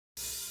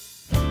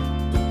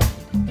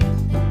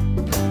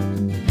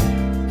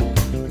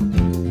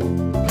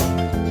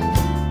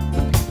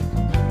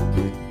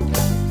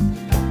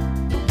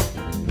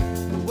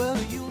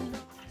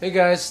Hey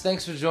guys,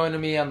 thanks for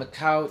joining me on the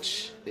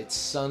couch. It's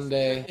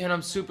Sunday, and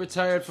I'm super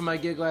tired from my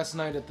gig last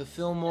night at the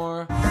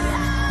Fillmore.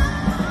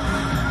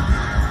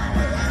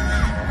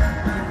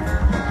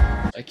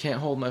 I can't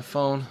hold my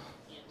phone,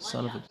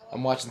 son of a...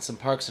 I'm watching some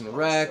Parks and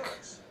Rec.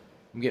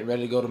 I'm getting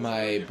ready to go to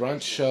my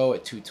brunch show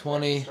at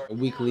 2:20, a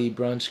weekly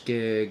brunch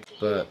gig,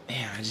 but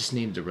man, I just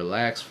needed to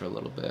relax for a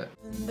little bit.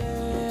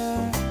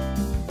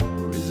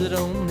 Or is it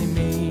only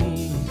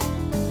me?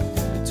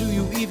 Do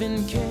you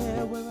even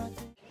care where I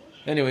think?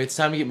 Anyway, it's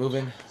time to get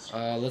moving.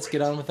 Let's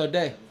get on with our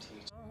day.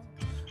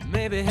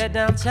 Maybe head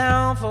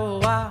downtown for a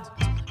while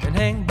and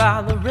hang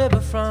by the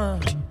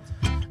riverfront.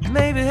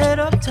 Maybe head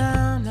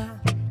uptown now,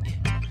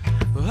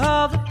 where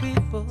all the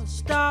people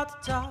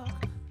start to talk.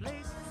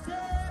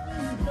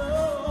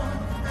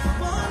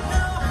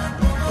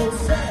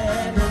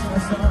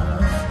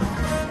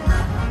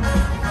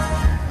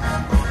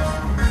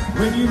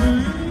 When you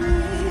believe